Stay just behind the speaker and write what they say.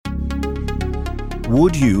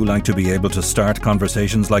Would you like to be able to start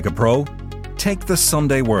conversations like a pro? Take the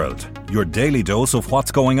Sunday World, your daily dose of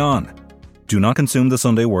what's going on. Do not consume the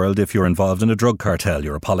Sunday World if you're involved in a drug cartel,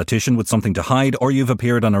 you're a politician with something to hide, or you've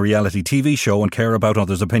appeared on a reality TV show and care about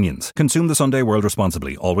others' opinions. Consume the Sunday World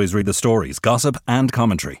responsibly. Always read the stories, gossip and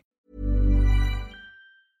commentary.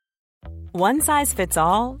 One size fits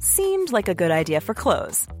all seemed like a good idea for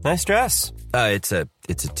clothes. Nice dress. It's a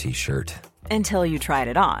t-shirt. Until you tried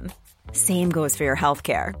it on. Same goes for your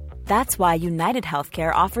healthcare. That's why United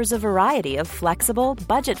Healthcare offers a variety of flexible,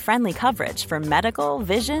 budget-friendly coverage for medical,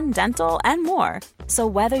 vision, dental, and more. So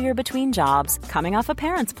whether you're between jobs, coming off a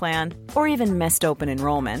parent's plan, or even missed open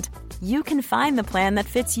enrollment, you can find the plan that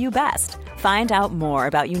fits you best. Find out more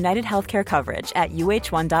about United Healthcare coverage at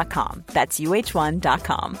uh1.com. That's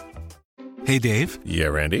uh1.com. Hey, Dave. Yeah,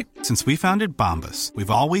 Randy. Since we founded Bombas,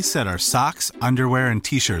 we've always said our socks, underwear, and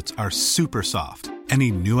T-shirts are super soft. Any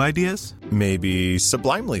new ideas? Maybe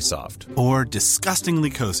sublimely soft. Or disgustingly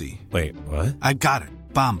cozy. Wait, what? I got it.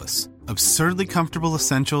 Bombas. Absurdly comfortable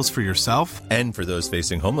essentials for yourself and for those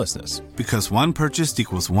facing homelessness. Because one purchased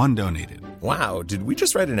equals one donated. Wow, did we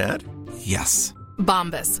just write an ad? Yes.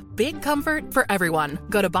 Bombas. Big comfort for everyone.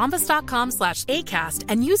 Go to bombas.com/ACAST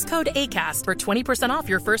and use code ACAST for 20% off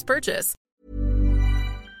your first purchase.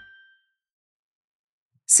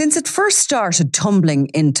 Since it first started tumbling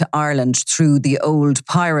into Ireland through the old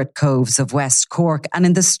pirate coves of West Cork and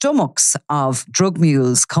in the stomachs of drug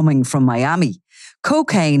mules coming from Miami,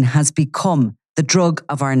 cocaine has become the drug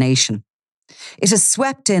of our nation. It has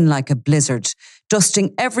swept in like a blizzard,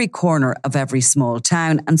 dusting every corner of every small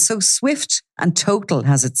town, and so swift and total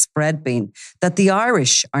has its spread been that the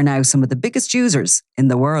Irish are now some of the biggest users in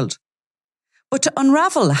the world. But to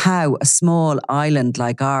unravel how a small island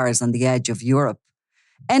like ours on the edge of Europe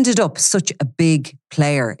ended up such a big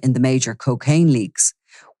player in the major cocaine leagues,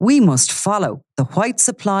 we must follow the white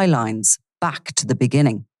supply lines back to the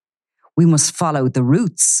beginning. We must follow the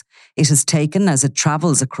routes it has taken as it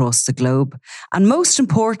travels across the globe. And most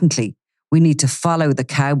importantly, we need to follow the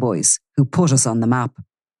cowboys who put us on the map.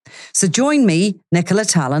 So join me, Nicola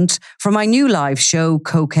Tallant, for my new live show,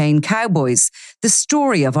 Cocaine Cowboys, the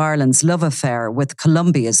story of Ireland's love affair with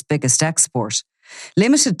Colombia's biggest export.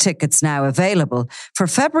 Limited tickets now available for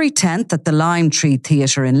February 10th at the Lime Tree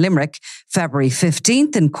Theatre in Limerick, February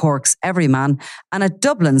 15th in Cork's Everyman, and at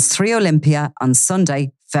Dublin's 3 Olympia on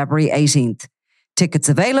Sunday, February 18th. Tickets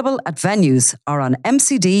available at venues or on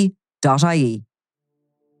mcd.ie.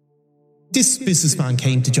 This businessman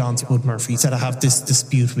came to John Spud Murphy, said, I have this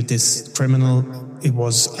dispute with this criminal. It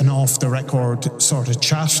was an off-the-record sort of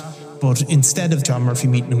chat, but instead of John Murphy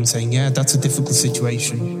meeting him and saying, yeah, that's a difficult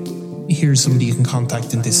situation, here's somebody you can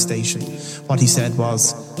contact in this station, what he said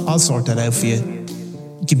was, I'll sort that out for you.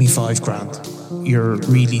 Give me $5,000. You're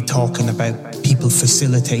really talking about people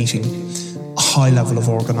facilitating a high level of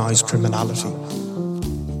organised criminality.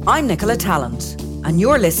 I'm Nicola Tallant, and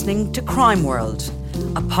you're listening to Crime World,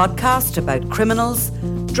 a podcast about criminals,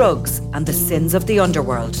 drugs, and the sins of the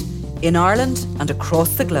underworld in Ireland and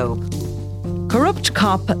across the globe. Corrupt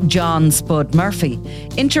cop John Spud Murphy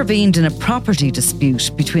intervened in a property dispute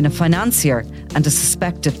between a financier and a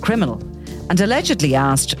suspected criminal and allegedly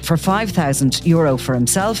asked for €5,000 for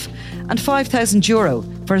himself and €5,000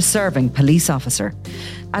 for a serving police officer.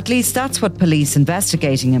 At least that's what police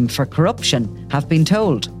investigating him for corruption have been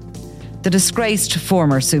told. The disgraced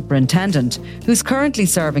former superintendent, who's currently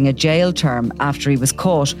serving a jail term after he was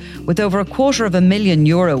caught with over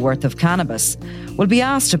 €250,000 worth of cannabis, will be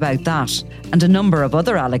asked about that and a number of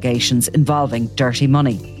other allegations involving dirty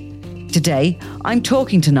money. Today, I'm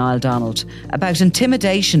talking to Niall Donald about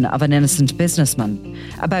intimidation of an innocent businessman,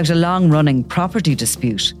 about a long-running property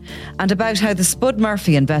dispute, and about how the Spud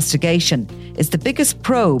Murphy investigation is the biggest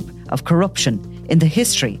probe of corruption in the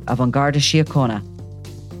history of An Garda Síochána.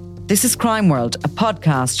 This is Crime World, a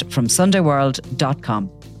podcast from SundayWorld.com.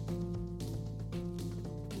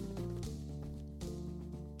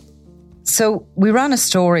 So we ran a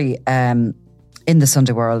story in the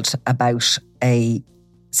Sunday World about a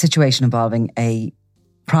situation involving a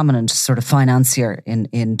prominent sort of financier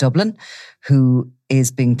in Dublin who is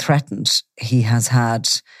being threatened. He has had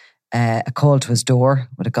a call to his door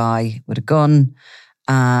with a guy with a gun,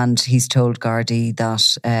 and he's told Gardaí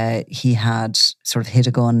that he had sort of hid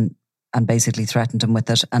a gun and basically threatened him with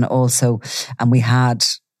it. And we had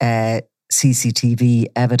CCTV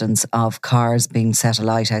evidence of cars being set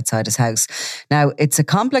alight outside his house. Now, it's a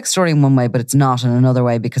complex story in one way, but it's not in another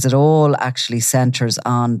way, because it all actually centres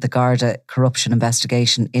on the Garda corruption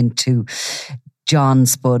investigation into John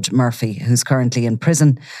Spud Murphy, who's currently in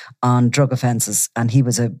prison on drug offences. And he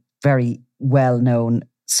was a very well-known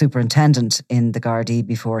superintendent in the Gardaí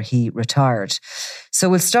before he retired. So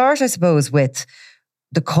we'll start, I suppose, with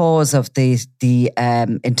the cause of the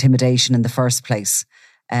intimidation in the first place.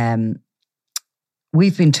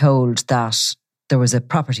 We've been told that there was a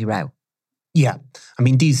property row. Yeah. I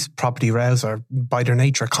mean, these property rows are, by their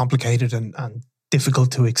nature, complicated and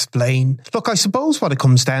difficult to explain. Look, I suppose what it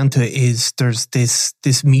comes down to is there's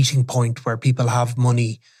this meeting point where people have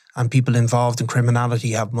money and people involved in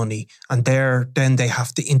criminality have money, and then they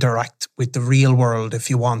have to interact with the real world, if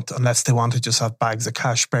you want, unless they want to just have bags of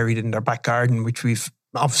cash buried in their back garden, which we've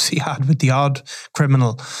obviously had with the odd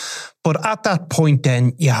criminal. But at that point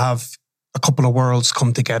then you have a couple of worlds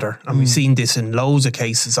come together, and we've seen this in loads of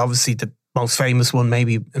cases. Obviously the most famous one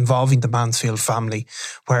maybe involving the Mansfield family,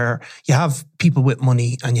 where you have people with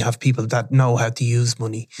money and you have people that know how to use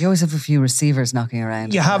money. You always have a few receivers knocking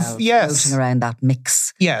around. You have, yes. Floating around that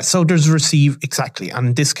mix. Yeah, so there's exactly. And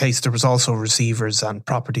in this case, there was also receivers and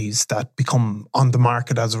properties that become on the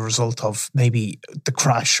market as a result of maybe the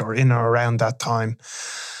crash or in or around that time.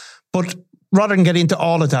 But rather than get into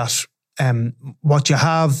all of that, what you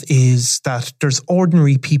have is that there's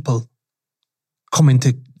ordinary people come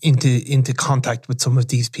into contact with some of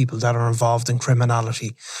these people that are involved in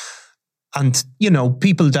criminality. And,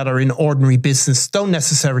 people that are in ordinary business don't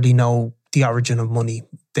necessarily know the origin of money.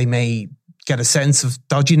 They may get a sense of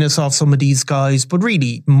dodginess off some of these guys, but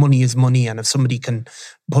really money is money. And if somebody can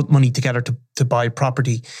put money together to buy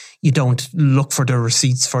property, you don't look for the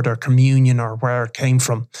receipts for their communion or where it came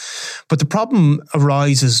from. But the problem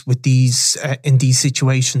arises with these in these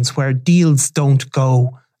situations where deals don't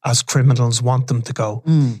go as criminals want them to go.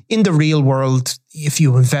 In the real world, if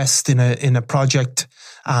you invest in a project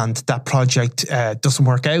and that project doesn't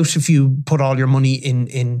work out, if you put all your money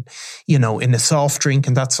in a soft drink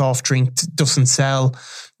and that soft drink doesn't sell,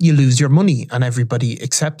 you lose your money, and everybody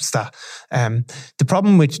accepts that. The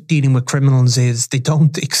problem with dealing with criminals is they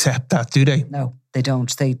don't accept that, do they? No, they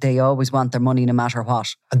don't. They always want their money no matter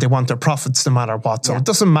what. And they want their profits no matter what. So it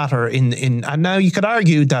doesn't matter and now you could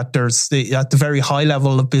argue that there's at the very high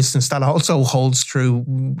level of business that also holds true.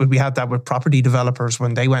 We had that with property developers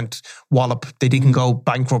when they went wallop. They didn't go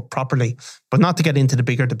bankrupt properly. But not to get into the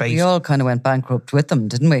bigger debate. We all kind of went bankrupt with them,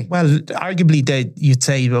 didn't we? Well, arguably you'd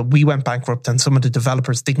say, well, we went bankrupt and some of the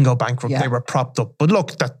developers didn't go bankrupt. They were propped up. But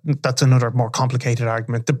look, that's another more complicated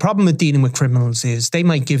argument. The problem with dealing with criminals is they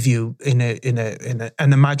might give you in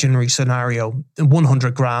an imaginary scenario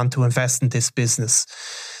 100 grand to invest in this business.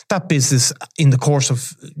 That business, in the course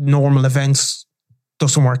of normal events,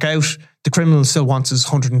 doesn't work out. The criminal still wants his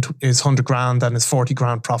 100 grand and his 40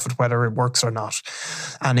 grand profit, whether it works or not.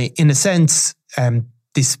 And in a sense,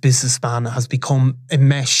 this businessman has become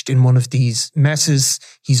enmeshed in one of these messes.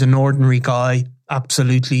 He's an ordinary guy,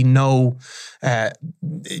 absolutely no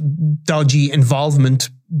dodgy involvement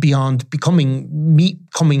beyond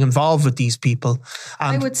becoming involved with these people.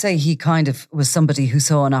 And I would say he kind of was somebody who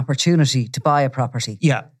saw an opportunity to buy a property,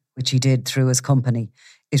 which he did through his company.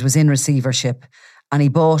 It was in receivership and he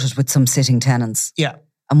bought it with some sitting tenants. Yeah.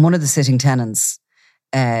 And one of the sitting tenants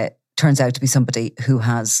turns out to be somebody who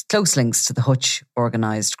has close links to the Hutch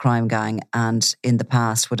organised crime gang and in the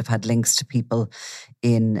past would have had links to people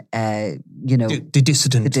in, the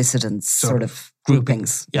dissidents sort of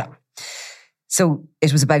groupings. Yeah. So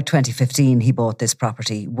it was about 2015 he bought this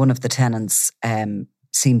property. One of the tenants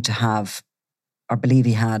seemed to have, or believe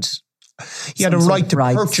he had a right to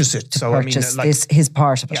purchase it. His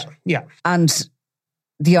part of it. Yeah. And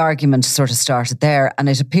the argument sort of started there, and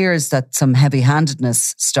it appears that some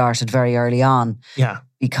heavy-handedness started very early on. Yeah.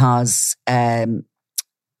 Because the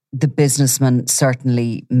businessman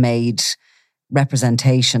certainly made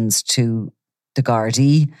representations to the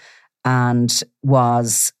Gardaí and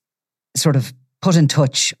was sort of put in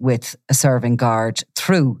touch with a serving guard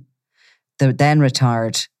through the then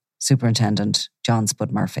retired Superintendent John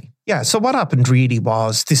Spud Murphy. Yeah, so what happened really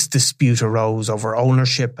was this dispute arose over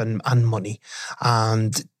ownership and money.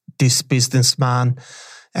 And this businessman,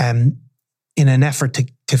 in an effort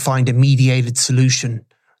to find a mediated solution,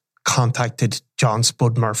 contacted John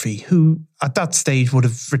Spud Murphy, who at that stage would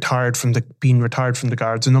have been retired from the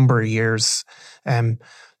Guards a number of years.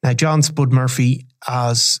 Now, John Spud Murphy,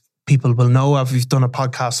 as people will know, we've done a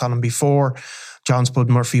podcast on him before. John Spud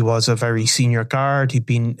Murphy was a very senior guard. He'd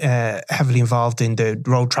been heavily involved in the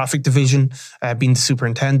road traffic division, being the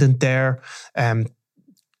superintendent there.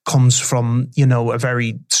 Comes from, a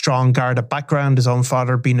very strong Garda background, his own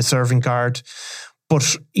father being a serving guard.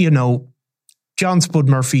 But, John Spud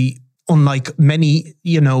Murphy, unlike many,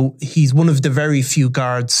 he's one of the very few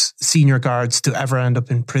senior guards to ever end up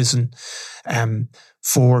in prison.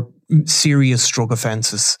 for serious drug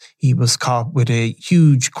offences. He was caught with a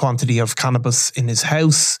huge quantity of cannabis in his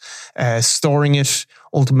house, storing it,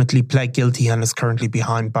 ultimately pled guilty and is currently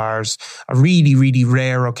behind bars. A really, really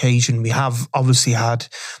rare occasion. We have obviously had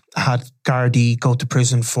Gardaí go to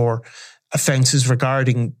prison for offences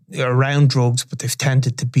around drugs, but they've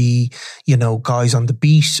tended to be, guys on the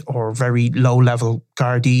beat or very low-level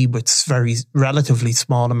Gardaí with very relatively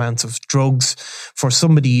small amounts of drugs. For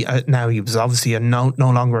somebody, now he was obviously no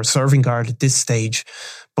longer a serving guard at this stage,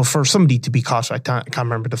 but for somebody to be caught, I can't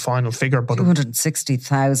remember the final figure, but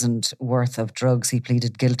 260,000 worth of drugs he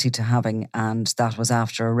pleaded guilty to having, and that was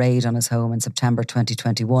after a raid on his home in September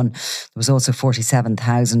 2021. There was also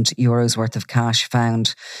 47,000 euros worth of cash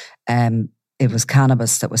found. It was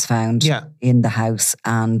cannabis that was found in the house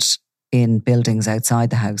and in buildings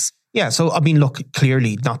outside the house. Yeah, so I mean, look,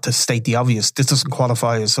 clearly, not to state the obvious, this doesn't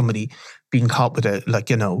qualify as somebody being caught with a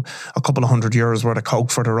couple of €100 worth of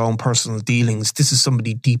coke for their own personal dealings. This is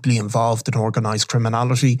somebody deeply involved in organised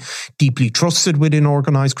criminality, deeply trusted within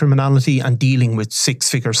organised criminality, and dealing with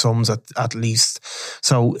six-figure sums at least.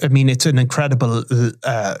 So, I mean, it's an incredible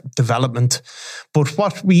development. But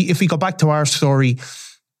if we go back to our story,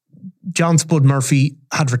 John Spud Murphy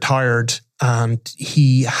had retired and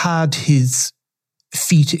he had his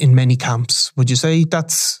feet in many camps. Would you say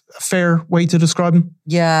that's a fair way to describe him?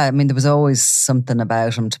 Yeah, I mean, there was always something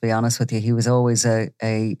about him, to be honest with you. He was always a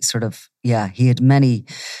sort of, he had many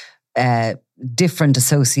different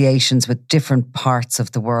associations with different parts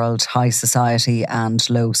of the world, high society and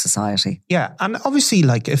low society. Yeah, and obviously,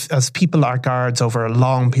 as people are guards over a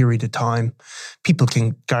long period of time,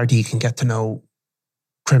 Gardaí can get to know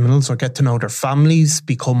criminals or get to know their families,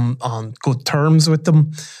 become on good terms with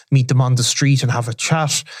them, meet them on the street and have a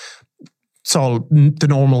chat. It's all the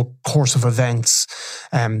normal course of events.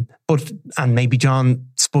 And maybe John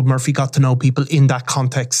Spud Murphy got to know people in that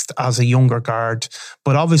context as a younger guard.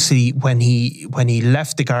 But obviously when he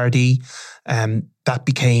left the Gardaí, that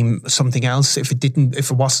became something else. If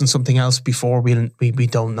it wasn't something else before, we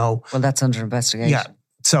don't know. Well, that's under investigation. Yeah.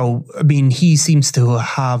 So, I mean, he seems to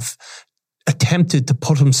have attempted to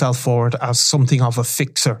put himself forward as something of a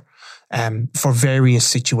fixer for various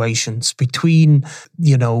situations between,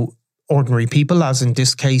 ordinary people, as in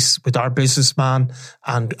this case with our businessman,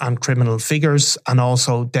 and criminal figures, and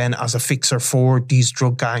also then as a fixer for these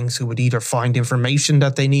drug gangs who would either find information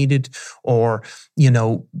that they needed or,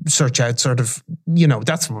 search out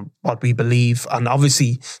that's what we believe. And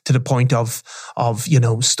obviously to the point of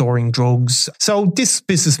storing drugs. So this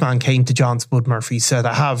businessman came to John Spud Murphy, said,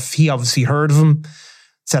 he obviously heard of him,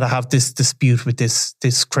 said, I have this dispute with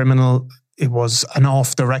this criminal. It was an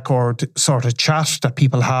off-the-record sort of chat that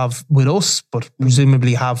people have with us, but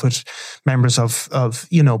presumably have with members of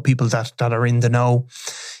people that are in the know.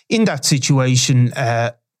 In that situation,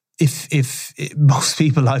 if most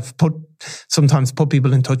people, I've sometimes put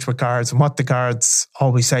people in touch with guards, and what the guards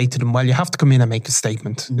always say to them, well, you have to come in and make a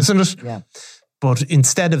statement, isn't it? Yeah. But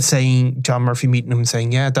instead of saying, John Murphy meeting him and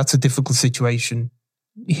saying, yeah, that's a difficult situation,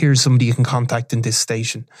 here's somebody you can contact in this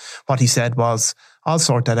station, what he said was, I'll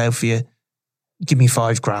sort that out for you. Give me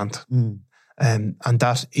 $5,000. And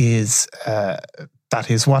that is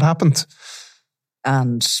what happened.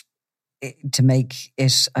 And to make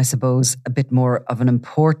it, I suppose, a bit more of an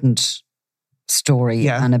important story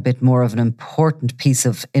and a bit more of an important piece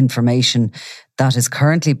of information that is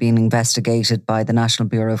currently being investigated by the National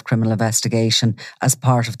Bureau of Criminal Investigation as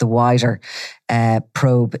part of the wider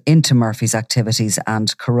probe into Murphy's activities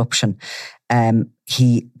and corruption.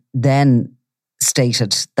 He then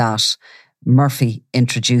stated that Murphy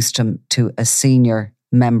introduced him to a senior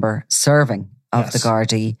member serving of the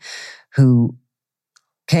Gardaí who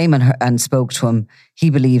came and spoke to him. He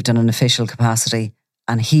believed in an official capacity,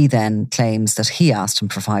 and he then claims that he asked him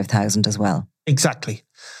for $5,000 as well. Exactly.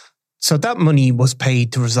 So that money was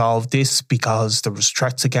paid to resolve this because there was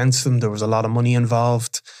threats against him. There was a lot of money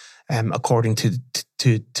involved. According to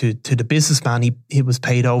the businessman, he was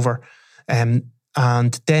paid over.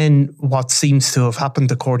 And then what seems to have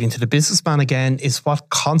happened, according to the businessman again, is what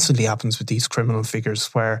constantly happens with these criminal figures,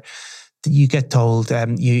 where you get told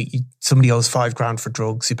somebody owes $5,000 for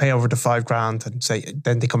drugs. You pay over the $5,000 and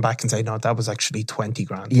then they come back and say, no, that was actually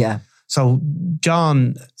 $20,000. Yeah. So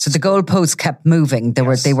the goalposts kept moving.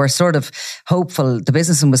 They were sort of hopeful. The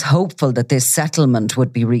businessman was hopeful that this settlement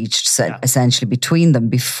would be reached essentially between them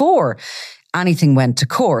before anything went to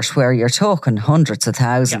court, where you're talking hundreds of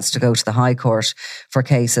thousands to go to the High Court for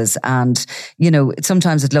cases. And,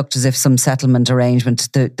 sometimes it looked as if some settlement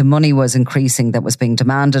arrangement, the money was increasing that was being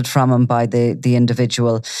demanded from him by the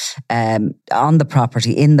individual on the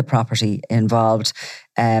property, in the property involved.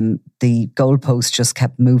 The goalpost just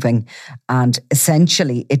kept moving, and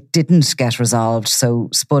essentially it didn't get resolved. So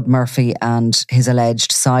Spud Murphy and his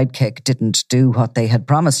alleged sidekick didn't do what they had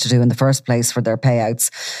promised to do in the first place for their payouts.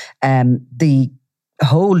 The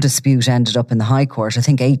whole dispute ended up in the High Court. I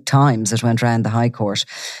think 8 times it went around the High Court.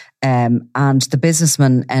 And the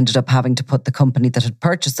businessman ended up having to put the company that had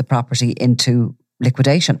purchased the property into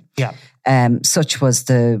liquidation. Yeah. Such was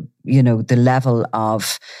the level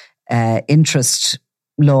of interest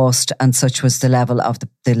lost, and such was the level of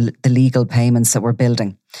the legal payments that were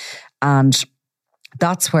building. And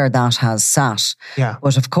that's where that has sat. Yeah.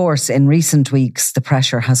 But of course, in recent weeks, the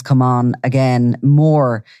pressure has come on again,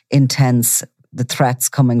 more intense. The threats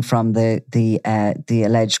coming from the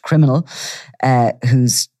alleged criminal,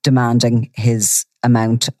 who's demanding his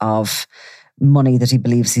amount of money that he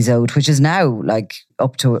believes he's owed, which is now like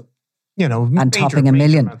up to, and topping $1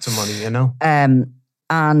 million. Amounts of money,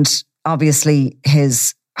 And obviously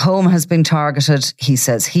his home has been targeted. He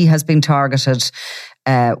says he has been targeted.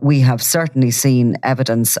 We have certainly seen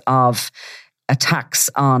evidence of attacks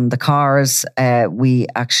on the cars. We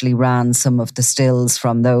actually ran some of the stills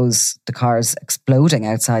from the cars exploding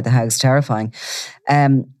outside the house, terrifying.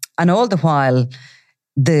 And all the while,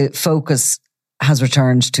 the focus has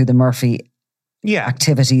returned to the Murphy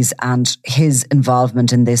activities and his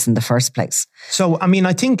involvement in this in the first place. So,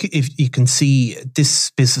 I think if you can see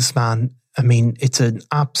this businessman, it's an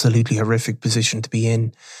absolutely horrific position to be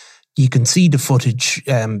in. You can see the footage.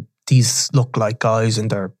 These look like guys in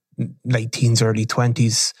their late teens, early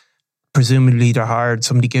 20s. Presumably they're hired.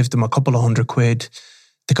 Somebody gives them a couple of £100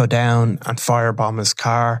 to go down and firebomb his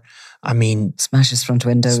car. Smashes front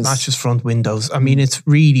windows. It's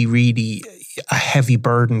really, really a heavy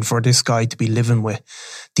burden for this guy to be living with.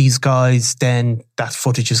 These guys, then that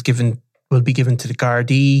footage will be given to the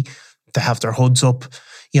Gardaí. They have their hoods up.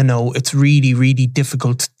 It's really, really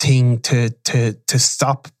difficult thing to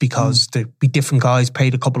stop, because there'd be different guys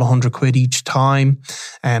paid a couple of £100 each time.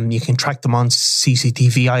 You can track them on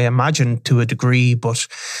CCTV, I imagine, to a degree, but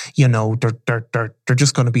they're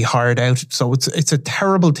just going to be hired out. So it's a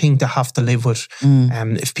terrible thing to have to live with.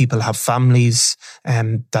 If people have families,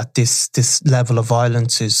 that this level of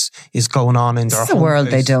violence is going on in their home. It's a world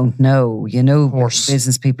they don't know.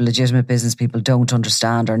 Business people, legitimate business people, don't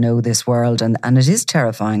understand or know this world, and it is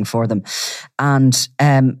terrifying for them. And,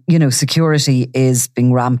 security is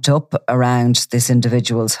being ramped up around this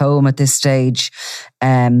individual's home at this stage.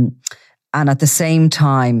 And at the same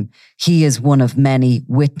time, he is one of many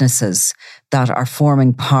witnesses that are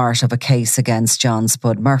forming part of a case against John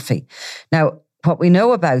Spud Murphy. Now, what we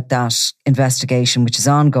know about that investigation, which is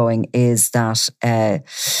ongoing, is that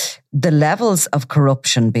the levels of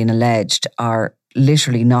corruption being alleged are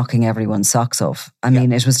literally knocking everyone's socks off.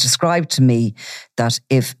 It was described to me that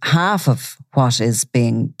if half of what is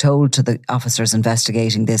being told to the officers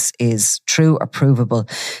investigating this is true or provable,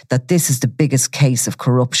 that this is the biggest case of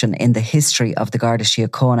corruption in the history of the Garda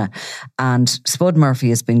Síochána. And Spud Murphy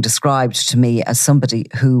has been described to me as somebody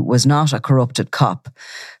who was not a corrupted cop,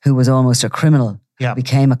 who was almost a criminal who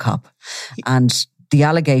became a cop. And the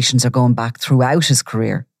allegations are going back throughout his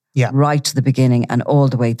career. Right to the beginning and all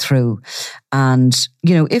the way through. And,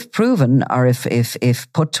 if proven, or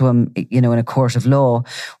if put to him, in a court of law,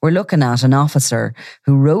 we're looking at an officer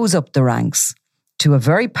who rose up the ranks to a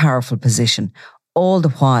very powerful position, all the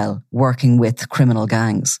while working with criminal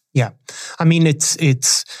gangs. Yeah.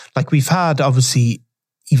 It's like we've had, obviously,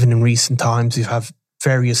 even in recent times, we've had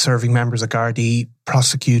various serving members of Gardaí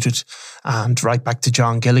prosecuted, and right back to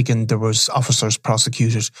John Gilligan, there was officers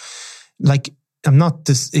prosecuted.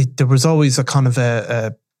 There was always a kind of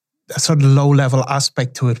a sort of low-level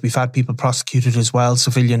aspect to it. We've had people prosecuted as well,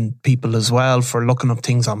 civilian people as well, for looking up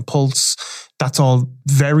things on Pulse. That's all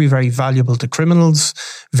very, very valuable to criminals.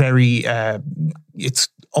 It's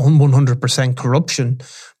on 100% corruption.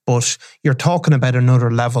 But you're talking about another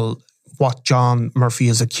level, what John Murphy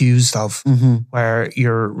is accused of, where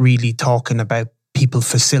you're really talking about people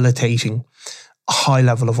facilitating a high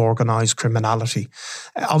level of organised criminality.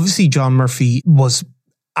 Obviously, John Murphy was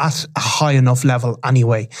at a high enough level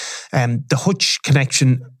anyway. The Hutch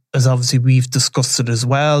connection, as obviously we've discussed it as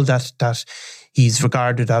well, that he's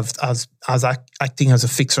regarded as acting as a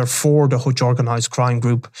fixer for the Hutch organised crime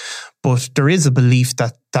group. But there is a belief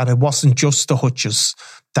that it wasn't just the Hutches,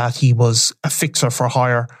 that he was a fixer for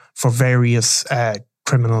hire for various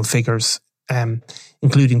criminal figures,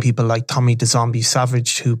 including people like Tommy the Zombie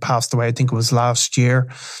Savage, who passed away, I think it was last year.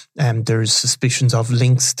 There's suspicions of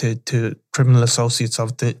links to criminal associates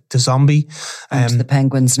of the Zombie. And to the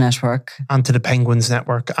Penguins Network. And to the Penguins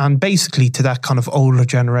Network. And basically to that kind of older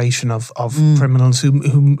generation of criminals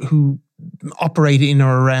who operate in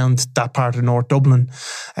or around that part of North Dublin.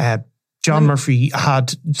 John Murphy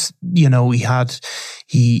had,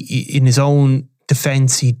 he in his own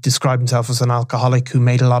defence, he described himself as an alcoholic who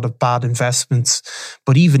made a lot of bad investments.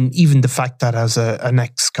 But even the fact that as an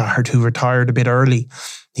ex-guard who retired a bit early,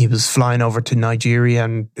 he was flying over to Nigeria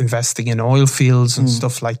and investing in oil fields and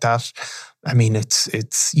stuff like that. I mean, it's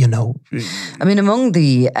I mean, among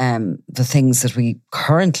the things that we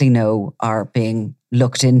currently know are being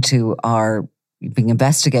looked into, are being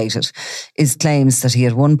investigated, is claims that he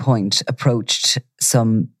at one point approached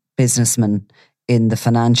some businessmen in the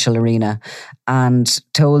financial arena and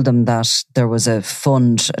told them that there was a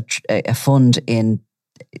fund in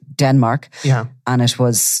Denmark, and it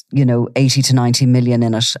was 80 to 90 million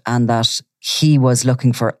in it, and that he was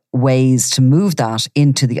looking for ways to move that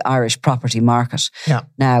into the Irish property market.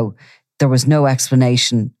 Now, there was no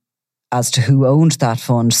explanation as to who owned that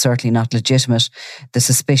fund, certainly not legitimate. The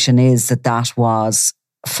suspicion is that that was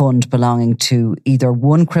a fund belonging to either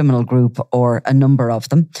one criminal group or a number of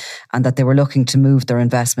them, and that they were looking to move their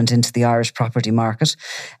investment into the Irish property market.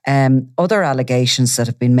 Other allegations that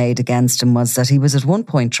have been made against him was that he was at one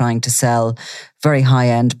point trying to sell very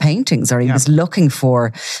high-end paintings, or he was looking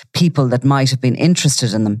for people that might have been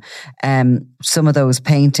interested in them. Some of those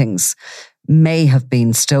paintings may have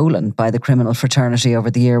been stolen by the criminal fraternity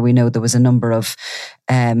over the year. We know there was a number of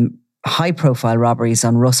high-profile robberies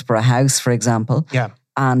on Rusborough House, for example.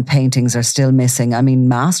 And paintings are still missing. I mean,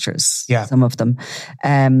 masters, some of them.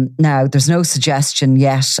 Now, there's no suggestion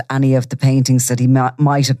yet any of the paintings that he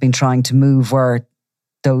might have been trying to move were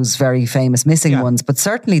those very famous missing ones. But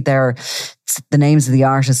certainly they're the names of the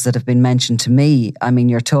artists that have been mentioned to me. I mean,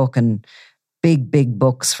 you're talking big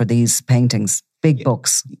bucks for these paintings. Big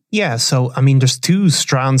bucks. Yeah, so I mean, there's two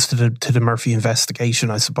strands to the Murphy investigation,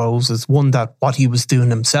 I suppose. There's one that what he was doing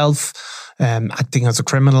himself, acting as a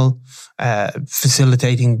criminal,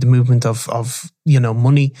 facilitating the movement of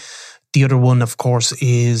money. The other one, of course,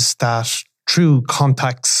 is that through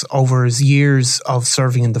contacts over his years of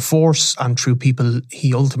serving in the force and through people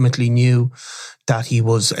he ultimately knew, that he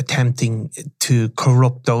was attempting to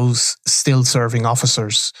corrupt those still serving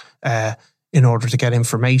officers in order to get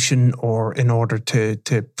information or in order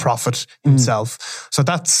to profit himself. So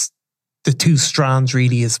that's the two strands,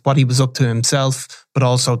 really, is what he was up to himself, but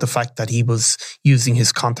also the fact that he was using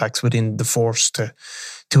his contacts within the force to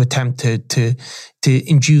attempt to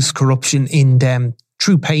induce corruption in them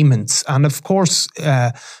through payments. And of course,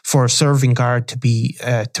 for a serving guard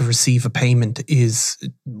to receive a payment is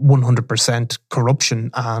 100% corruption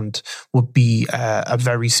and would be a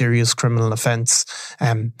very serious criminal offence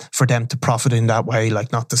for them to profit in that way,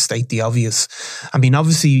 like, not to state the obvious. I mean,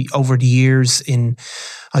 obviously, over the years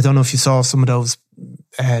I don't know if you saw some of those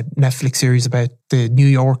Netflix series about the New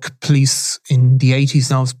York police in the 80s.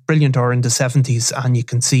 Now, it's brilliant, or in the 70s, and you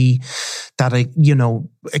can see that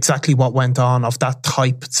exactly what went on of that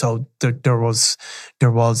type. So there was,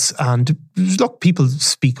 and look, people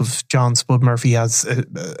speak of John Spud Murphy as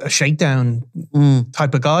a shakedown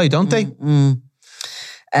type of guy, don't they?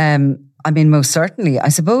 I mean, most certainly. I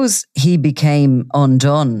suppose he became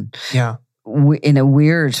undone. In a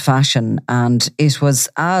weird fashion, and it was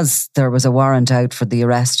as there was a warrant out for the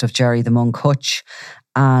arrest of Jerry the Monk Hutch,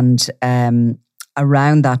 and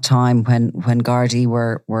around that time when Gardaí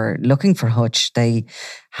were looking for Hutch, they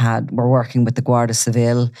were working with the Guardia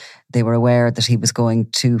Civil. They were aware that he was going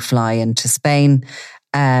to fly into Spain,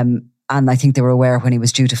 and I think they were aware when he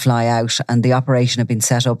was due to fly out, and the operation had been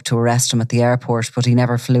set up to arrest him at the airport, but he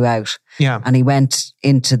never flew out. And he went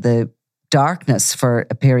into the darkness for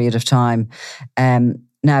a period of time.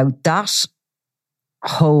 Now, that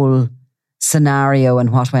whole scenario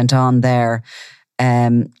and what went on there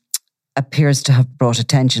appears to have brought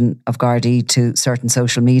attention of Gardaí to certain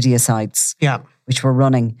social media sites which were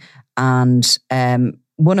running, and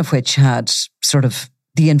one of which had sort of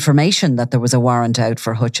the information that there was a warrant out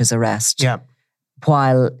for Hutch's arrest,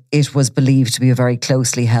 while it was believed to be a very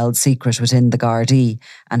closely held secret within the Gardaí,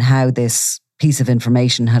 and how this piece of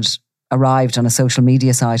information had arrived on a social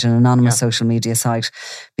media site, an anonymous social media site,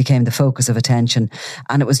 became the focus of attention.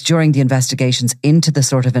 And it was during the investigations into the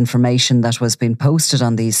sort of information that was being posted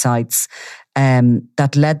on these sites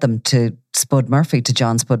that led them to Spud Murphy, to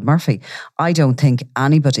John Spud Murphy. I don't think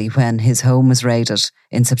anybody, when his home was raided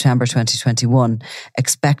in September 2021,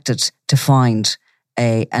 expected to find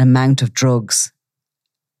an amount of drugs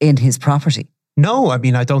in his property. No, I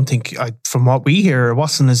mean, I don't think, from what we hear, it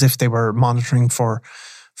wasn't as if they were monitoring for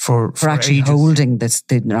for actually ages. holding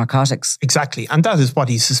the narcotics. Exactly, and that is what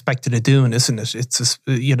he's suspected of doing, isn't it? It's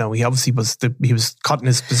he obviously he was caught in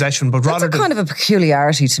his possession, but that's kind of a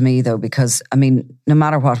peculiarity to me, though, because I mean, no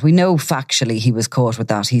matter what, we know factually he was caught with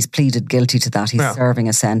that. He's pleaded guilty to that. He's serving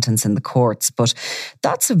a sentence in the courts, but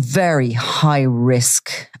that's a very high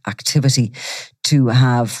risk activity to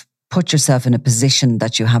have. Put yourself in a position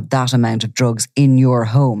that you have that amount of drugs in your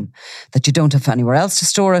home, that you don't have anywhere else to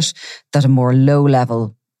store it, that a more low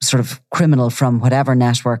level sort of criminal from whatever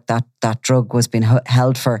network that drug was being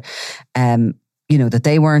held for, that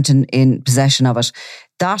they weren't in possession of it.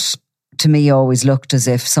 That to me always looked as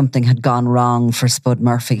if something had gone wrong for Spud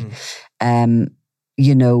Murphy. A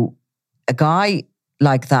guy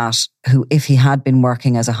like that, who, if he had been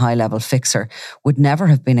working as a high-level fixer, would never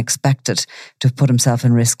have been expected to have put himself at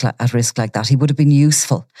risk like that. He would have been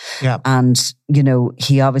useful. Yeah. And,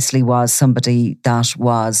 he obviously was somebody that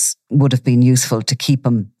would have been useful to keep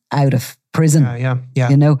him out of prison. Yeah.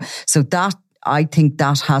 So that, I think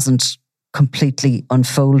that hasn't completely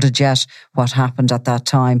unfolded yet, what happened at that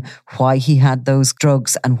time, why he had those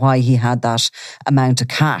drugs and why he had that amount of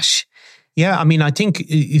cash. Yeah, I mean, I think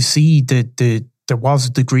you see there was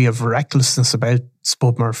a degree of recklessness about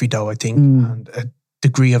Spud Murphy, though, I think, and a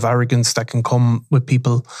degree of arrogance that can come with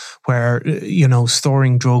people where,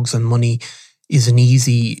 storing drugs and money is an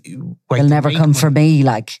easy way. They'll never come for me,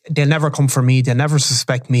 They'll never come for me. They'll never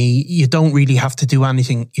suspect me. You don't really have to do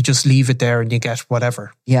anything. You just leave it there and you get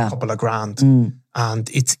whatever, a couple of grand. And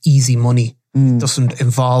it's easy money. It doesn't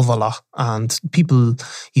involve a lot. And people,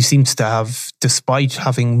 he seems to have, despite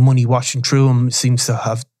having money washing through him, seems to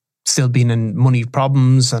have still been in money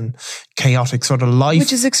problems and chaotic sort of life.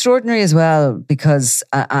 Which is extraordinary as well, because,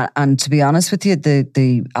 and to be honest with you,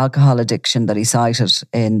 the alcohol addiction that he cited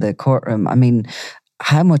in the courtroom, I mean,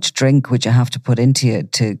 how much drink would you have to put into you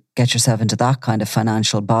to get yourself into that kind of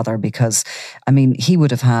financial bother? Because, I mean, he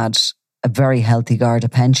would have had a very healthy Garda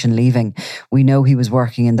pension leaving. We know he was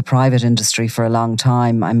working in the private industry for a long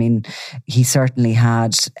time. I mean, he certainly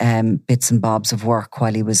had bits and bobs of work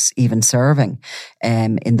while he was even serving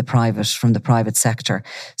from the private sector.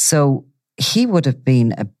 So he would have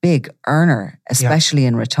been a big earner, especially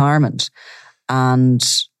in retirement. And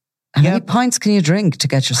how many pints can you drink to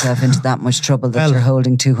get yourself into that much trouble that you're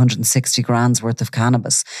holding 260 grand's worth of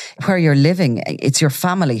cannabis? Where you're living, it's your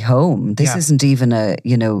family home. This isn't even a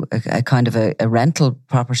kind of a rental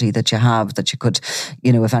property that you have that you could,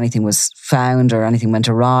 if anything was found or anything went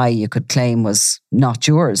awry, you could claim was not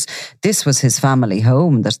yours. This was his family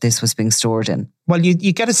home that this was being stored in. Well,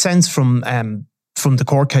 you get a sense from the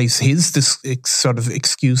court case, this sort of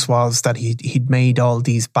excuse was that he'd made all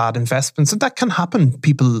these bad investments, and that can happen.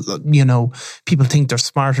 People think they're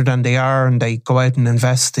smarter than they are, and they go out and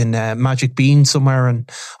invest in a magic bean somewhere, and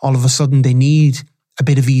all of a sudden they need a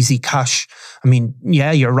bit of easy cash. I mean,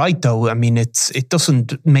 yeah, you're right though. I mean, it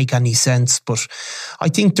doesn't make any sense, but I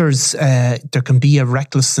think there can be a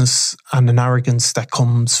recklessness and an arrogance that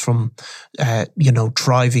comes from,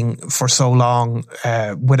 driving for so long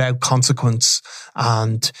without consequence,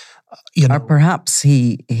 and or perhaps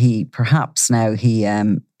he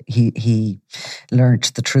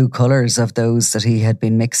learnt the true colours of those that he had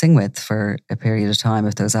been mixing with for a period of time,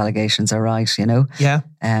 if those allegations are right, Yeah.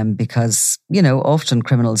 Because, often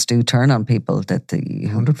criminals do turn on people that who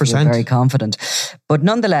 100%. feel very confident. But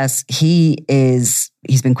nonetheless, he's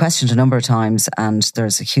been questioned a number of times, and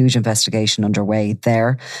there's a huge investigation underway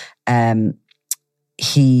there.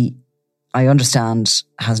 He, I understand,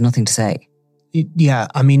 has nothing to say. Yeah,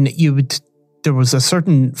 I mean, there was a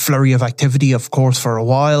certain flurry of activity, of course, for a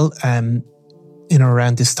while,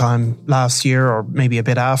 around this time last year or maybe a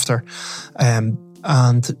bit after. And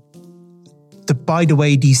by the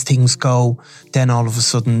way these things go, then all of a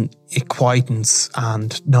sudden it quietens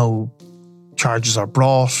and no charges are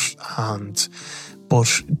brought.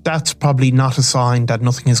 But that's probably not a sign that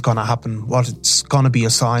nothing is going to happen. What it's going to be a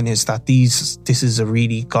sign is that this is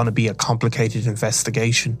really going to be a complicated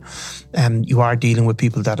investigation. You are dealing with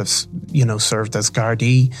people that have, served as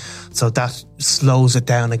Gardaí, so that slows it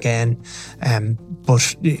down again.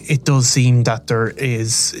 But it does seem that there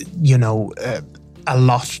is, a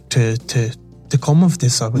lot to come of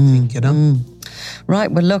this, I would think, Right.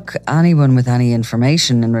 Well, look, anyone with any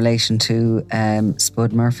information in relation to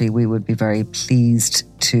Spud Murphy, we would be very pleased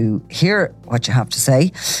to hear what you have to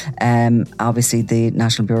say. Obviously, the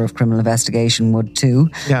National Bureau of Criminal Investigation would too.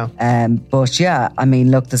 Yeah. But yeah, I mean,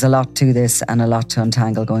 look, there's a lot to this and a lot to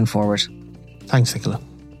untangle going forward. Thanks, Nicola.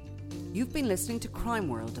 You've been listening to Crime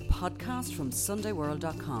World, a podcast from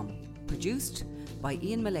SundayWorld.com. Produced by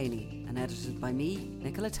Ian Mullaney and edited by me,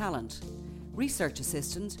 Nicola Tallant. Research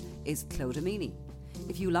assistant is Claude Amini.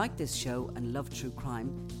 If you like this show and love true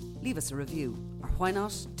crime, leave us a review, or why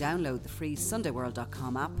not download the free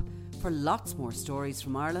SundayWorld.com app for lots more stories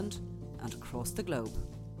from Ireland and across the globe.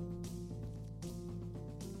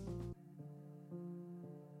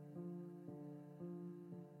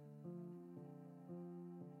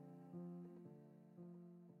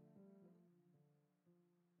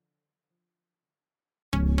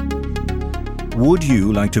 Would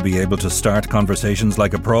you like to be able to start conversations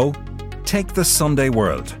like a pro? Take the Sunday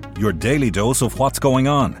World, your daily dose of what's going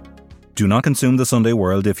on. Do not consume the Sunday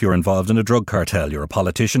World if you're involved in a drug cartel, you're a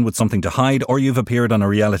politician with something to hide, or you've appeared on a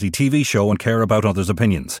reality TV show and care about others'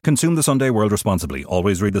 opinions. Consume the Sunday World responsibly.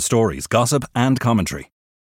 Always read the stories, gossip and commentary.